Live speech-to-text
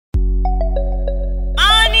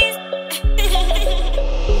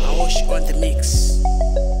on the mix.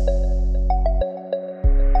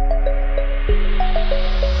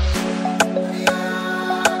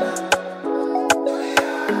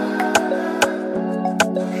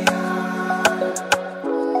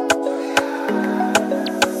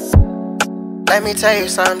 Let me tell you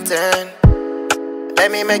something.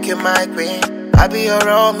 Let me make you my queen. I be your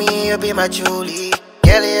Romy, you be my Julie.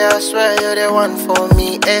 Girlie, I swear you're the one for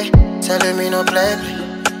me, eh. Telling me no play.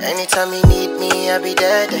 Anytime you need me, I be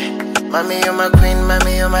there. Mommy, you're my queen,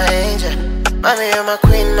 mommy, you're my angel. Mommy, you're my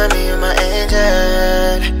queen, mommy, you're my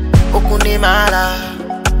angel. Ukundi mala,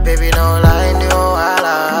 baby, no lie, no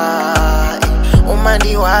lie.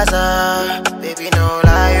 Umandi waza, baby, no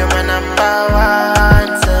lie, you're my number one.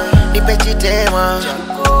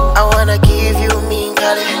 I wanna give you me,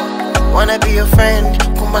 Kale. Wanna be your friend,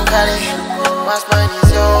 Kumbangale. What's mine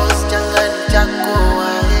is yours, Jangani Jacko.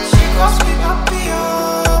 She calls me papi,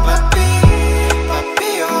 oh, papi, papi,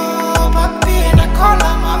 oh, papi. And I call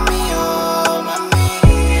her mommy, oh, mommy,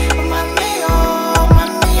 mommy, oh,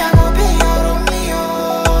 mommy. I go be your Romeo,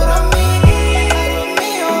 Romeo,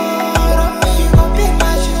 Romeo. You go be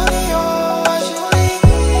my Julie, oh, Julie,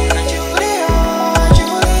 Julie, oh,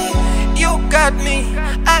 Julie. You got me,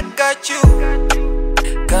 I got you.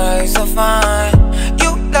 Girl, you're so fine.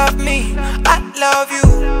 You love me, I love you.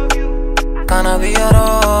 Gonna be your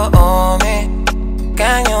homie.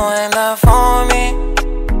 Can you end up for me?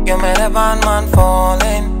 You made a bad man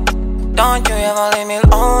falling. Don't you ever leave me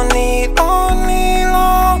lonely, lonely,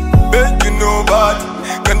 long. Bet you know bad.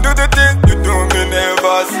 Can do the thing you do me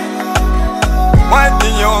nervous. Mind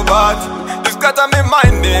in your bad. You scatter me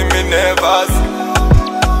mind in me nervous.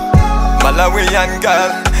 Malawian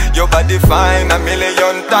girl, your body fine a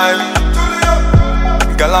million times.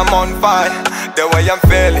 Girl, I'm on fire. The way I'm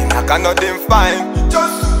feeling, I cannot define.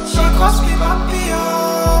 Just